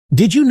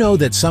Did you know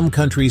that some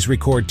countries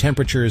record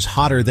temperatures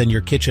hotter than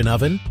your kitchen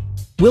oven?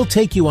 We'll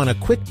take you on a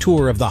quick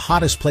tour of the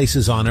hottest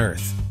places on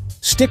Earth.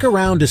 Stick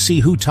around to see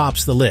who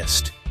tops the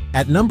list.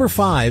 At number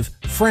 5,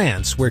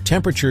 France, where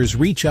temperatures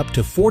reach up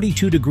to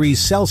 42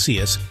 degrees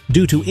Celsius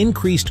due to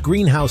increased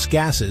greenhouse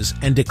gases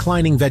and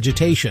declining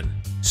vegetation.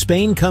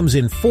 Spain comes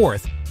in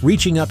 4th,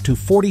 reaching up to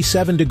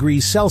 47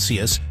 degrees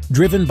Celsius,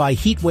 driven by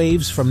heat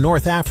waves from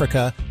North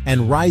Africa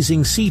and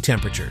rising sea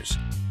temperatures.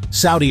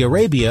 Saudi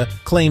Arabia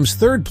claims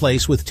 3rd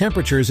place with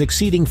temperatures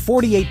exceeding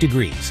 48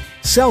 degrees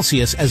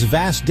Celsius as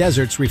vast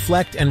deserts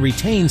reflect and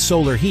retain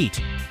solar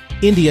heat.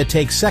 India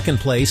takes 2nd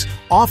place,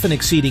 often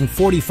exceeding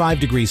 45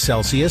 degrees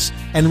Celsius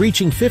and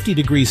reaching 50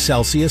 degrees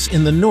Celsius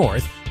in the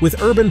north,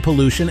 with urban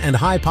pollution and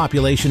high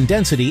population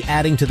density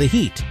adding to the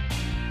heat.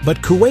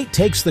 But Kuwait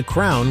takes the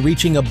crown,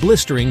 reaching a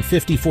blistering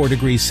 54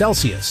 degrees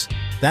Celsius.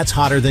 That's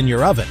hotter than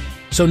your oven.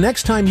 So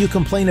next time you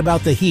complain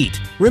about the heat,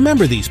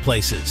 remember these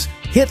places.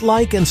 Hit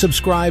like and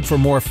subscribe for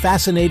more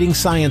fascinating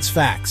science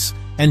facts,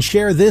 and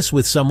share this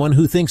with someone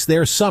who thinks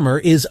their summer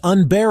is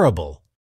unbearable.